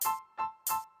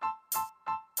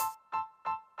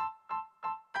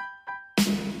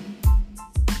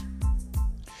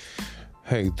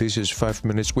Hey, this is 5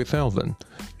 Minutes with Alvin.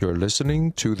 You're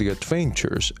listening to The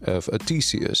Adventures of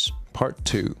Odysseus, Part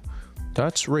 2.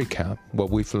 Let's recap what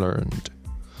we've learned.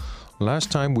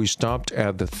 Last time we stopped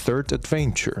at the third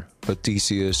adventure,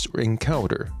 Odysseus'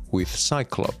 encounter with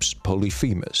Cyclops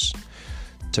Polyphemus.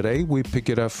 Today we pick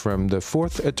it up from the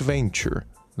fourth adventure,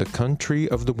 the country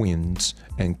of the winds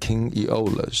and King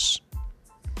Aeolus.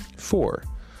 4.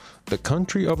 The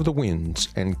country of the winds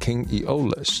and King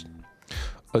Aeolus.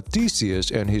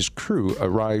 Odysseus and his crew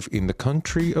arrive in the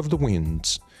country of the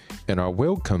winds and are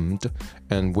welcomed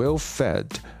and well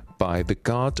fed by the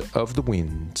god of the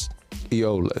winds,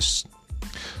 Aeolus.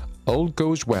 All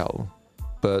goes well,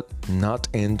 but not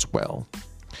ends well.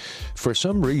 For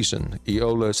some reason,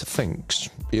 Aeolus thinks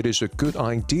it is a good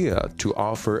idea to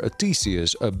offer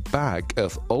Odysseus a bag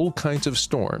of all kinds of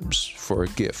storms for a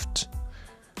gift.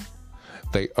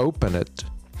 They open it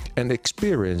and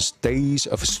experience days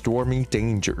of stormy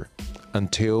danger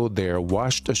until they are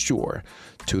washed ashore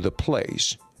to the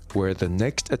place where the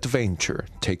next adventure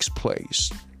takes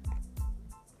place.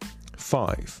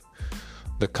 5.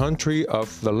 The country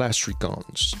of the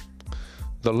Lastrygons.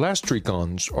 The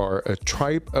Lastrygons are a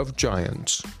tribe of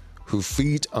giants who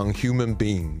feed on human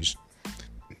beings.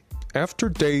 After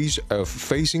days of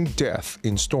facing death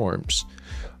in storms,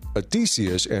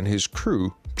 Odysseus and his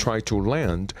crew try to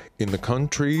land in the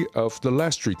country of the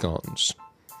Lastrygons.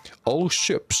 All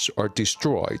ships are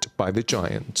destroyed by the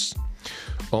giants.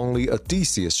 Only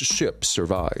Odysseus' ship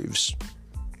survives.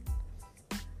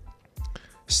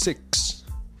 6.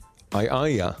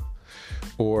 Aiaia,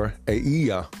 or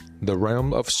Aeia, the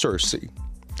realm of Circe.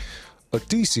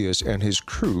 Odysseus and his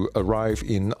crew arrive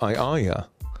in Aiaia.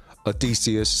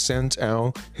 Odysseus sends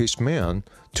out his men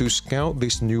to scout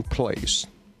this new place.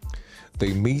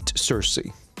 They meet Circe,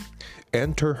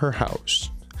 enter her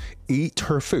house, eat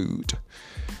her food,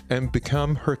 and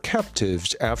become her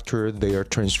captives after they are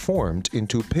transformed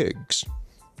into pigs.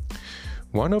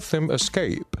 One of them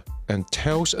escapes and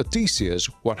tells Odysseus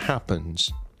what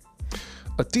happens.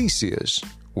 Odysseus,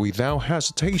 without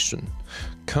hesitation,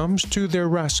 comes to their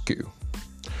rescue.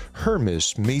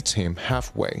 Hermes meets him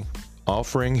halfway,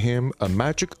 offering him a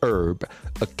magic herb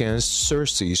against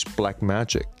Circe's black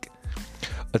magic.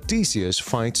 Odysseus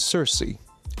finds Circe,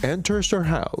 enters her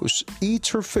house, eats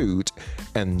her food,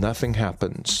 and nothing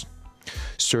happens.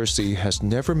 Circe has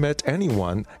never met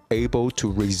anyone able to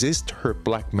resist her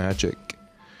black magic.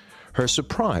 Her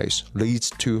surprise leads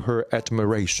to her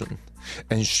admiration,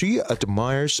 and she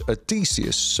admires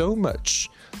Odysseus so much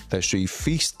that she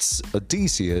feasts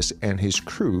Odysseus and his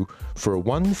crew for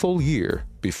 1 full year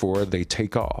before they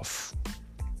take off.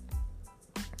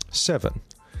 7.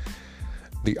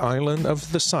 The Island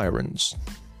of the Sirens.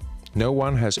 No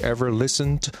one has ever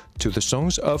listened to the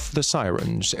songs of the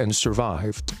sirens and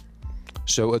survived,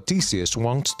 so Odysseus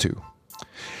wants to.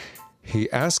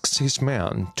 He asks his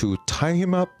men to tie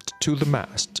him up to the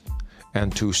mast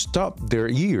and to stop their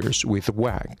ears with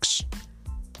wax.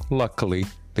 Luckily,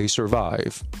 they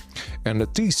survive, and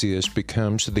Odysseus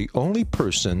becomes the only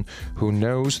person who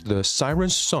knows the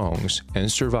sirens' songs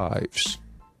and survives.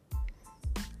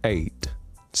 8.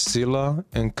 Scylla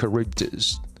and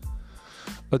Charybdis.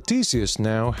 Odysseus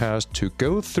now has to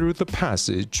go through the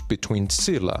passage between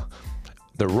Scylla,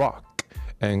 the rock,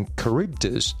 and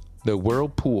Charybdis, the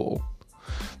whirlpool.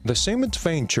 The same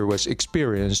adventure was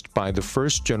experienced by the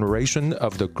first generation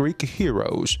of the Greek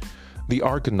heroes, the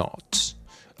Argonauts,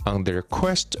 on their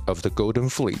quest of the Golden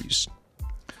Fleece.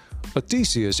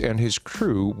 Odysseus and his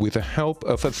crew, with the help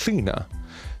of Athena,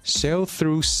 sail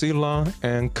through Scylla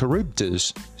and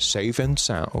Charybdis safe and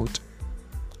sound.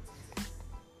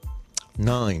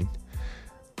 9.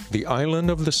 The Island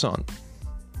of the Sun.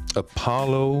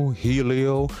 Apollo,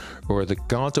 Helio, or the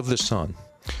god of the sun,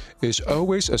 is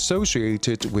always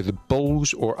associated with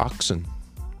bulls or oxen.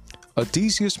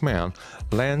 Odysseus' men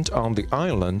land on the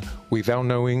island without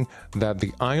knowing that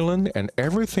the island and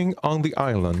everything on the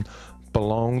island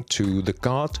belong to the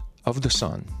god of the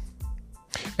sun,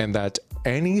 and that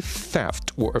any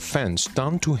theft or offense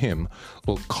done to him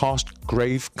will cause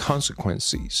grave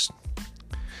consequences.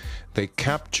 They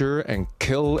capture and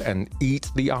kill and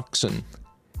eat the oxen,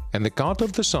 and the god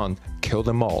of the sun killed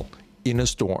them all in a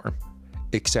storm,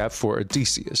 except for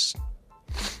Odysseus.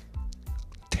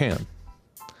 10.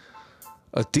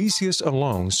 Odysseus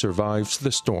alone survives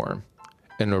the storm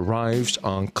and arrives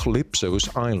on Calypso's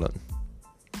island.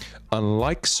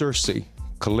 Unlike Circe,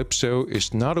 Calypso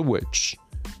is not a witch,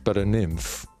 but a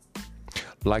nymph.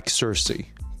 Like Circe,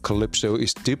 Calypso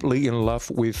is deeply in love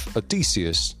with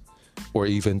Odysseus, or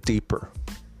even deeper.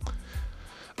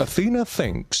 Athena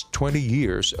thinks 20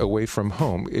 years away from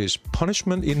home is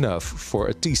punishment enough for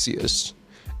Odysseus,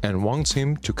 and wants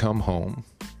him to come home.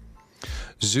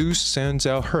 Zeus sends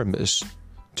out Hermes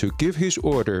to give his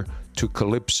order to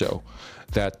Calypso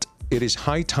that it is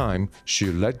high time she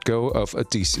let go of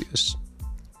Odysseus.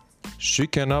 She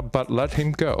cannot but let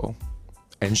him go,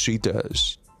 and she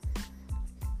does.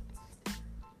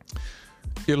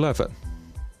 11.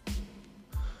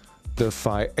 The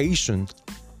Phaeacian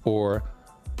or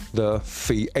the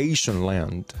Phaeacian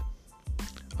land.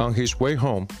 On his way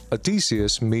home,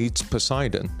 Odysseus meets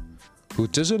Poseidon, who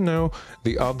doesn't know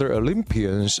the other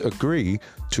Olympians agree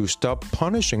to stop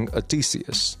punishing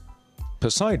Odysseus.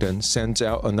 Poseidon sends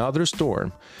out another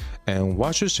storm and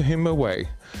washes him away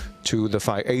to the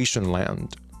Phaeacian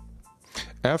land.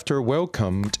 After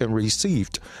welcomed and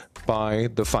received by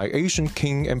the Phaeacian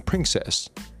king and princess,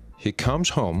 he comes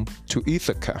home to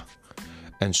Ithaca,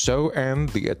 and so end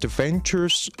the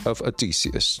adventures of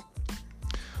Odysseus.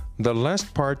 The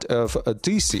last part of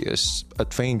Odysseus'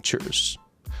 adventures,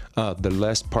 the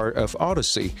last part of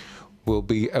Odyssey, will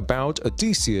be about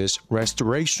Odysseus'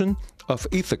 restoration of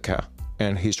Ithaca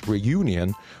and his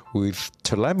reunion with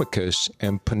Telemachus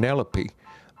and Penelope.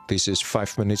 This is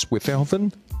 5 Minutes with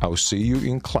Alvin. I'll see you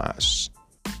in class.